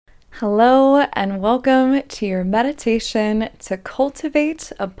Hello, and welcome to your meditation to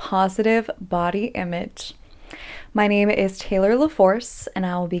cultivate a positive body image. My name is Taylor LaForce, and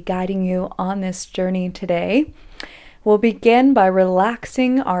I will be guiding you on this journey today. We'll begin by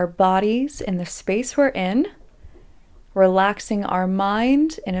relaxing our bodies in the space we're in, relaxing our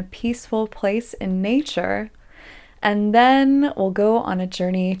mind in a peaceful place in nature, and then we'll go on a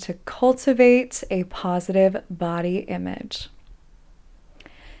journey to cultivate a positive body image.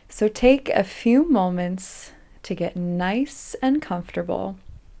 So take a few moments to get nice and comfortable.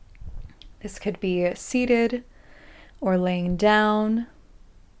 This could be seated or laying down.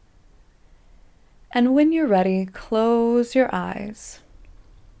 And when you're ready, close your eyes.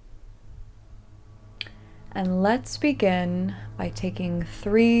 And let's begin by taking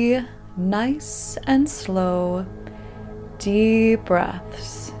 3 nice and slow, deep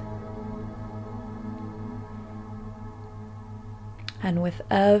breaths. And with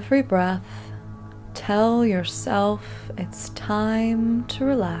every breath, tell yourself it's time to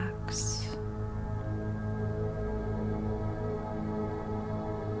relax.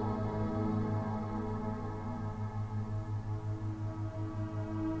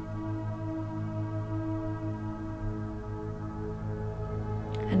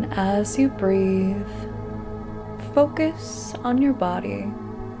 And as you breathe, focus on your body.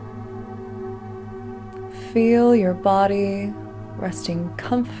 Feel your body resting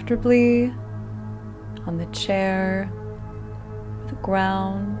comfortably on the chair, the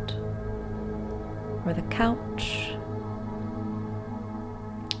ground, or the couch.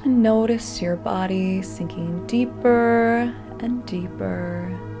 And notice your body sinking deeper and deeper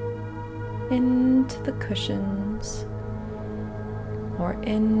into the cushions or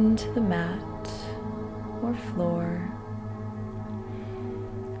into the mat or floor,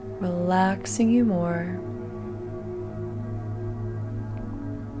 relaxing you more.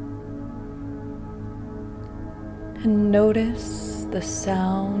 And notice the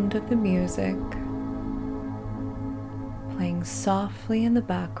sound of the music playing softly in the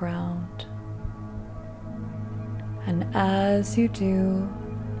background. And as you do,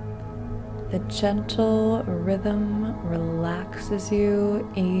 the gentle rhythm relaxes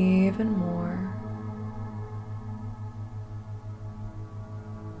you even more.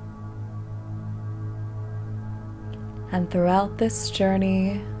 And throughout this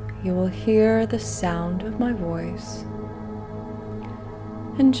journey, you will hear the sound of my voice.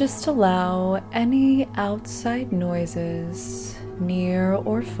 And just allow any outside noises, near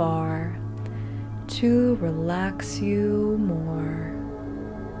or far, to relax you more.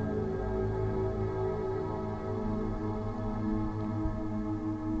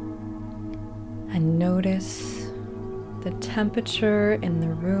 And notice the temperature in the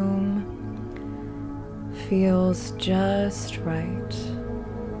room feels just right.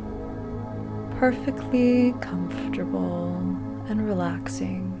 Perfectly comfortable and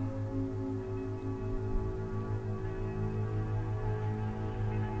relaxing.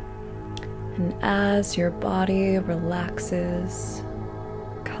 And as your body relaxes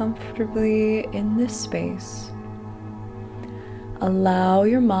comfortably in this space, allow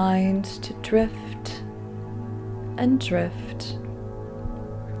your mind to drift and drift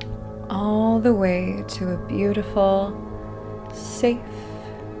all the way to a beautiful, safe,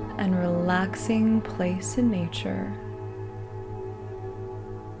 and relaxing place in nature.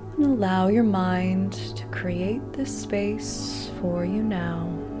 And allow your mind to create this space for you now.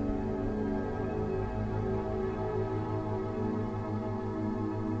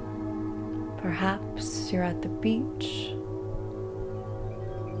 Perhaps you're at the beach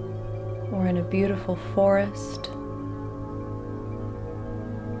or in a beautiful forest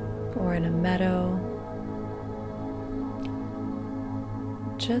or in a meadow.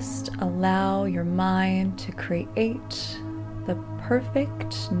 Just allow your mind to create the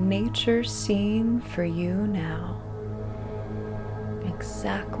perfect nature scene for you now.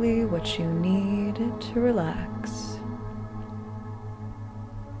 Exactly what you need to relax.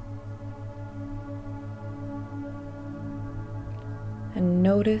 And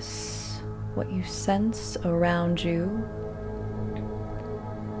notice what you sense around you.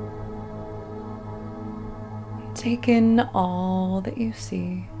 Take in all that you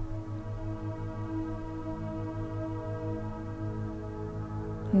see.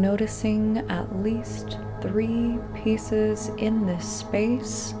 Noticing at least 3 pieces in this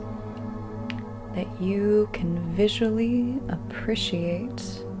space that you can visually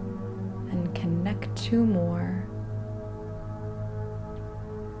appreciate and connect to more.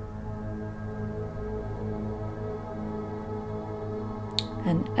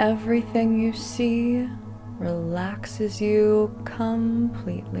 And everything you see relaxes you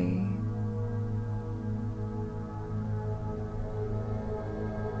completely.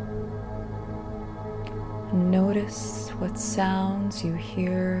 Notice what sounds you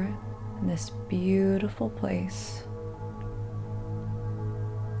hear in this beautiful place.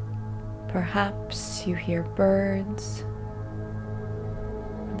 Perhaps you hear birds,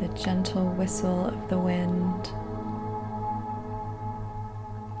 or the gentle whistle of the wind.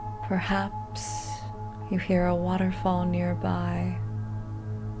 Perhaps you hear a waterfall nearby,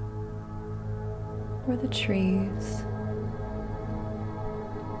 or the trees.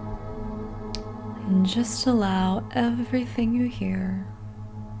 And just allow everything you hear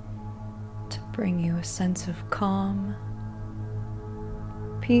to bring you a sense of calm,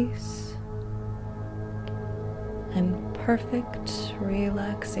 peace, and perfect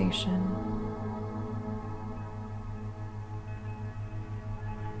relaxation.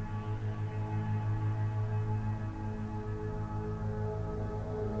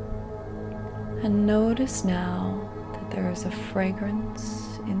 And notice now that there is a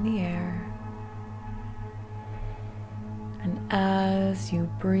fragrance in the air. And as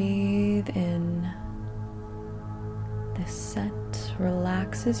you breathe in, this scent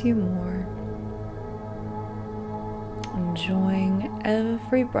relaxes you more, enjoying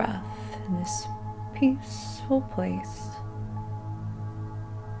every breath in this peaceful place.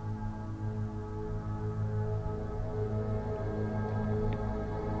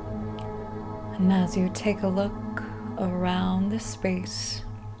 And as you take a look around the space,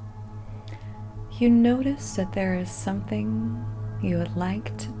 you notice that there is something you would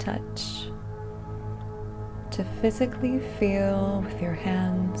like to touch, to physically feel with your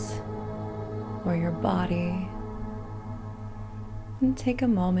hands or your body, and take a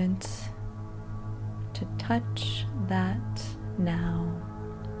moment to touch that now.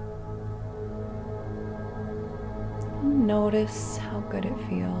 Notice how good it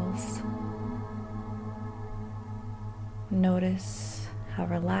feels. Notice how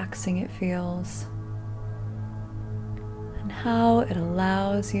relaxing it feels, and how it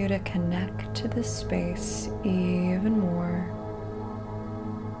allows you to connect to this space even more.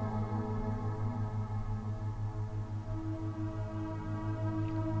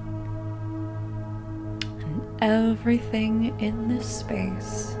 And everything in this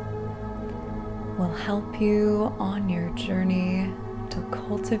space will help you on your journey to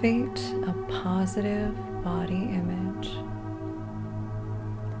cultivate a positive body image.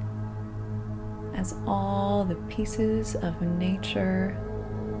 As all the pieces of nature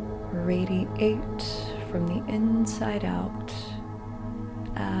radiate from the inside out,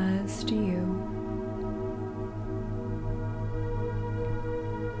 as do you.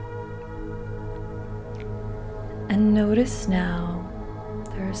 And notice now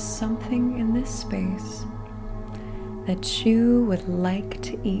there is something in this space that you would like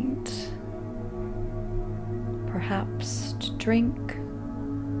to eat, perhaps to drink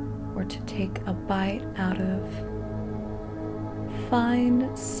or to take a bite out of.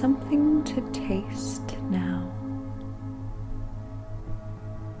 Find something to taste now.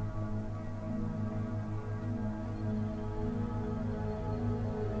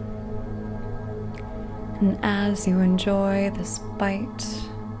 And as you enjoy this bite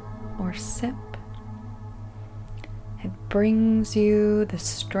or sip, it brings you the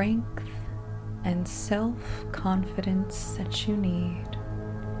strength and self-confidence that you need.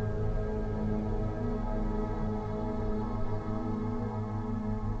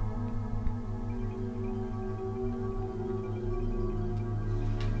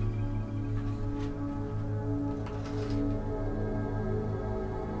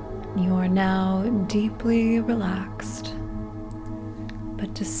 You are now deeply relaxed,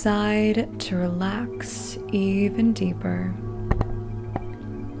 but decide to relax even deeper.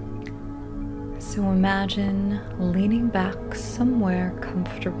 So imagine leaning back somewhere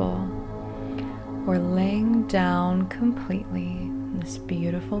comfortable or laying down completely in this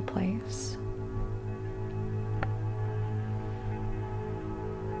beautiful place.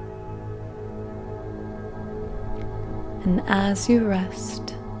 And as you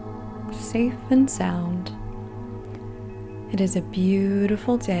rest, safe and sound, it is a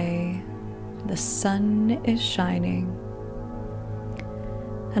beautiful day. The sun is shining,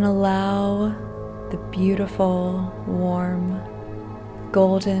 and allow the beautiful, warm,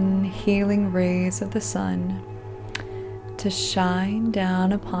 golden, healing rays of the sun to shine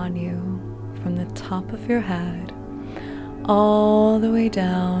down upon you from the top of your head all the way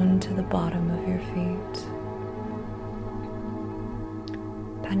down to the bottom of your feet,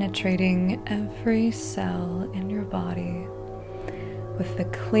 penetrating every cell in your body with the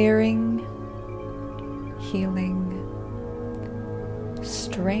clearing, healing,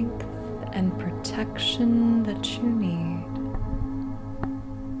 strength, and protection that you need.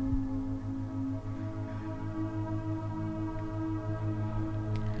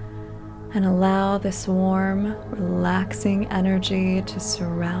 And allow this warm, relaxing energy to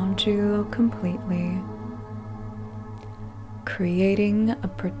surround you completely, creating a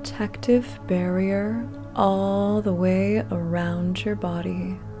protective barrier all the way around your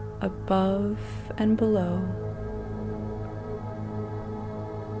body, above and below.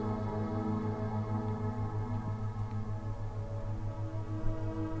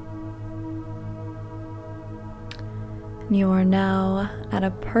 You are now at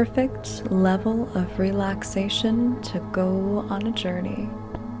a perfect level of relaxation to go on a journey.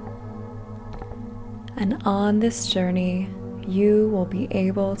 And on this journey, you will be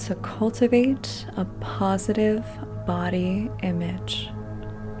able to cultivate a positive body image.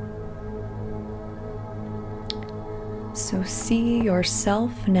 So see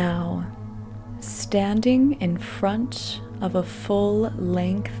yourself now standing in front of a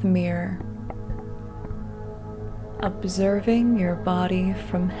full-length mirror, observing your body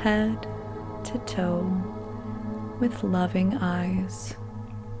from head to toe with loving eyes.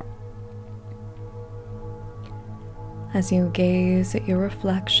 As you gaze at your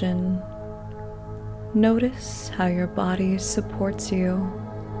reflection, notice how your body supports you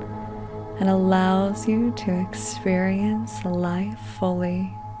and allows you to experience life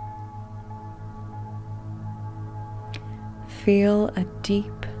fully. Feel a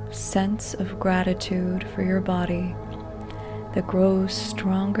deep sense of gratitude for your body that grows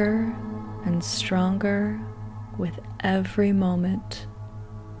stronger and stronger with every moment.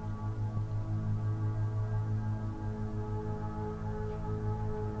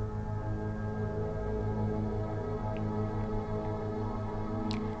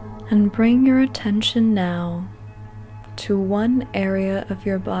 And bring your attention now to one area of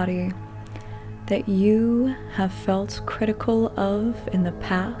your body that you have felt critical of in the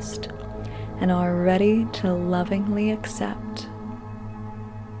past and are ready to lovingly accept.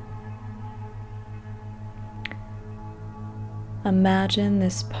 Imagine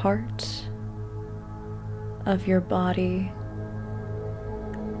this part of your body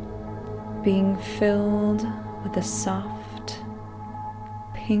being filled with a soft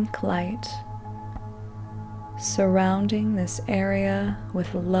pink light, surrounding this area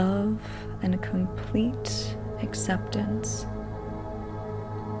with love and complete acceptance.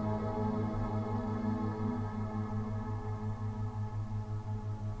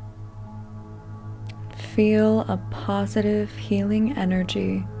 Feel a positive healing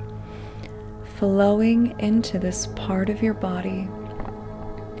energy flowing into this part of your body,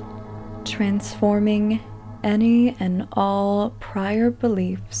 transforming any and all prior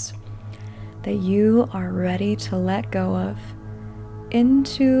beliefs that you are ready to let go of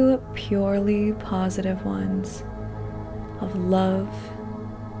into purely positive ones of love,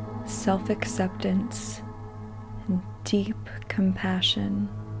 self-acceptance, and deep compassion.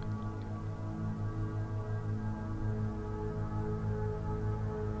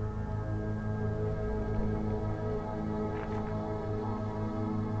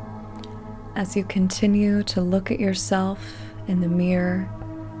 As you continue to look at yourself in the mirror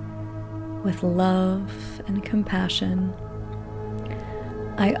with love and compassion,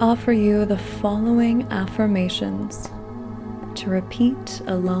 I offer you the following affirmations to repeat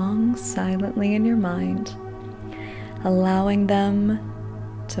along silently in your mind, allowing them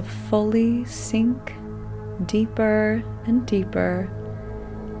to fully sink deeper and deeper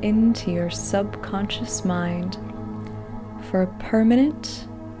into your subconscious mind for permanent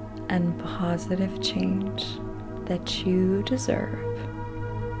and positive change that you deserve.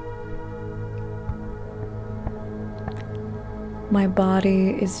 My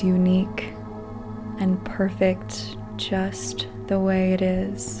body is unique and perfect just the way it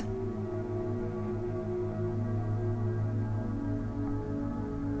is.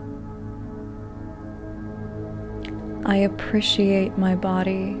 I appreciate my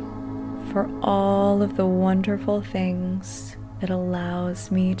body for all of the wonderful things it allows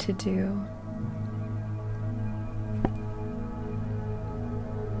me to do.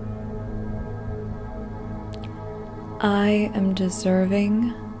 I am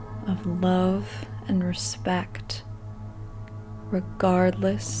deserving of love and respect,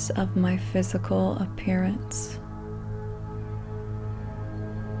 regardless of my physical appearance.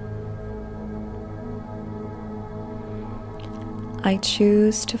 I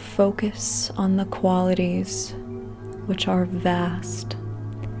choose to focus on the qualities, which are vast,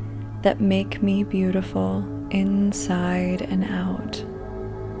 that make me beautiful inside and out.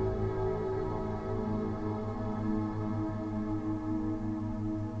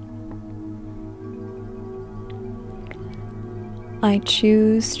 I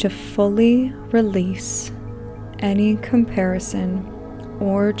choose to fully release any comparison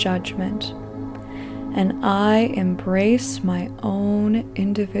or judgment, and I embrace my own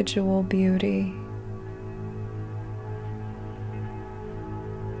individual beauty.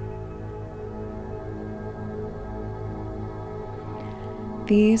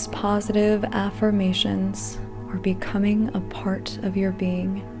 These positive affirmations are becoming a part of your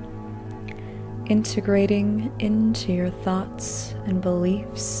being, integrating into your thoughts and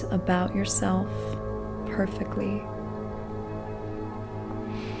beliefs about yourself perfectly.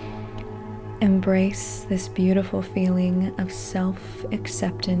 Embrace this beautiful feeling of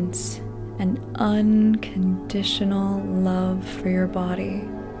self-acceptance and unconditional love for your body.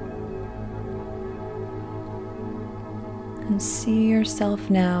 And see yourself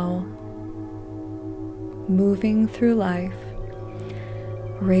now moving through life,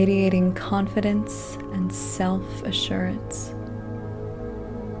 radiating confidence and self-assurance.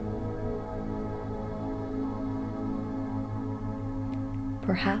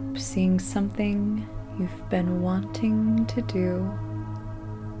 Perhaps seeing something you've been wanting to do.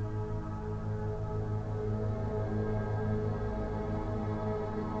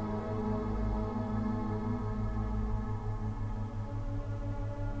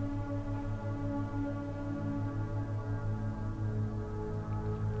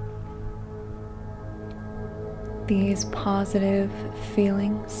 These positive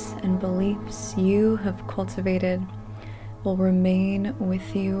feelings and beliefs you have cultivated will remain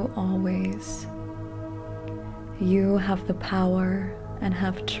with you always. You have the power and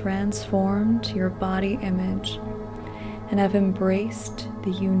have transformed your body image and have embraced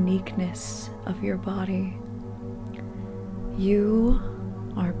the uniqueness of your body. You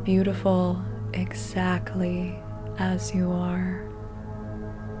are beautiful exactly as you are.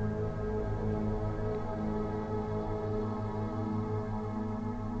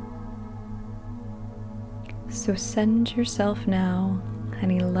 So send yourself now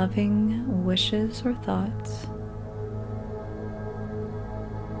any loving wishes or thoughts.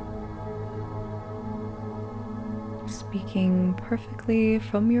 Speaking perfectly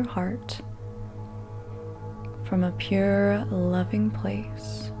from your heart, from a pure, loving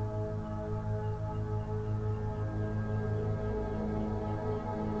place.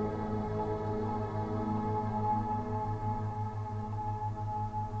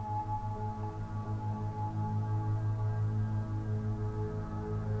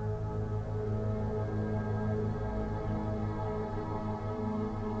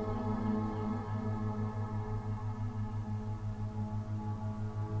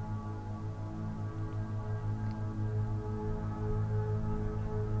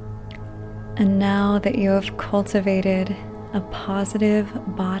 And now that you have cultivated a positive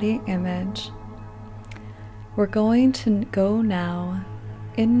body image, we're going to go now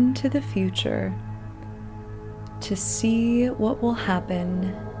into the future to see what will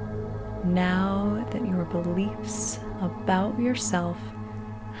happen now that your beliefs about yourself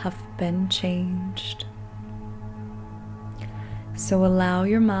have been changed. So allow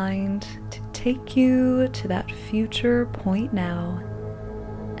your mind to take you to that future point now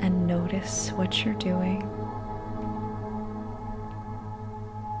and notice what you're doing.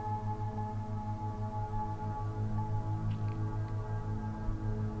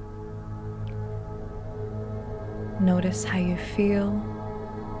 Notice how you feel.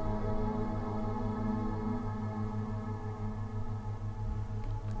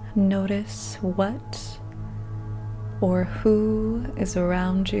 Notice what or who is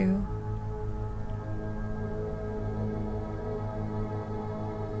around you.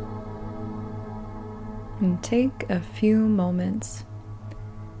 And take a few moments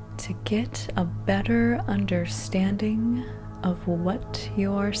to get a better understanding of what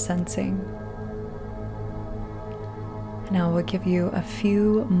you are sensing. Now we'll give you a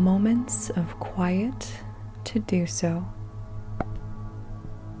few moments of quiet to do so.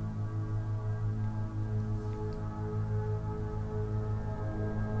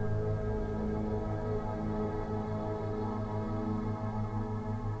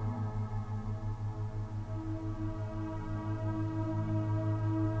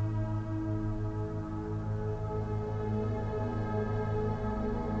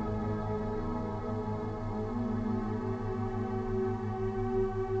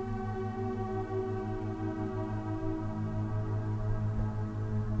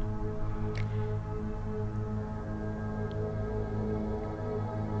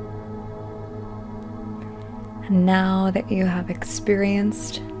 Now that you have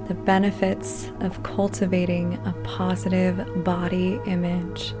experienced the benefits of cultivating a positive body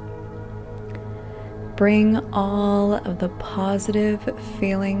image, bring all of the positive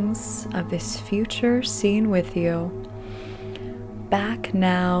feelings of this future scene with you back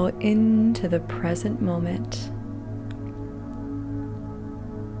now into the present moment.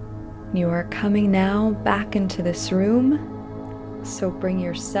 You are coming now back into this room, so bring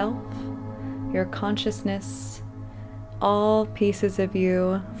yourself, your consciousness, all pieces of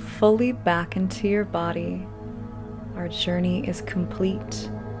you fully back into your body. Our journey is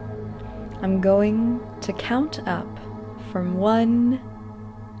complete. I'm going to count up from 1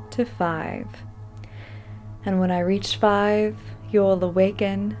 to 5. And when I reach 5, you will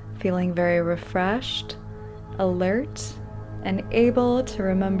awaken feeling very refreshed, alert, and able to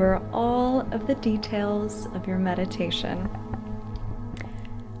remember all of the details of your meditation.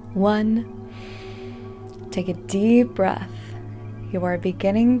 1, take a deep breath. You are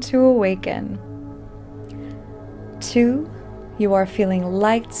beginning to awaken. 2, you are feeling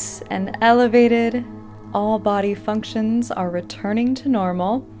light and elevated. All body functions are returning to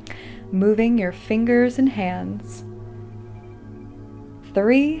normal, moving your fingers and hands.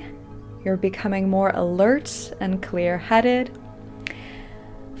 3, you're becoming more alert and clear-headed.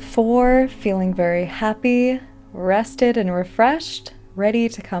 4, feeling very happy, rested and refreshed, ready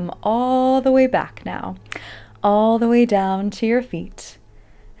to come all the way back now, all the way down to your feet.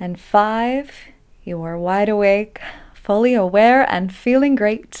 And 5, you are wide awake, fully aware and feeling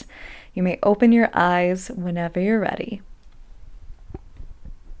great. You may open your eyes whenever you're ready.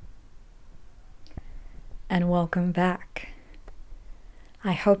 And welcome back.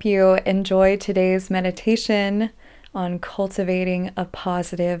 I hope you enjoyed today's meditation on cultivating a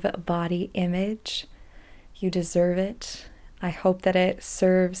positive body image. You deserve it. I hope that it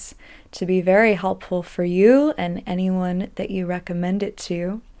serves to be very helpful for you and anyone that you recommend it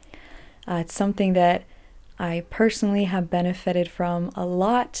to. It's something that I personally have benefited from a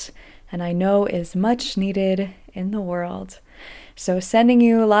lot, and I know is much needed in the world. So sending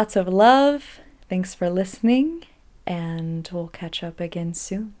you lots of love. Thanks for listening, and we'll catch up again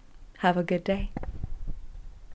soon. Have a good day.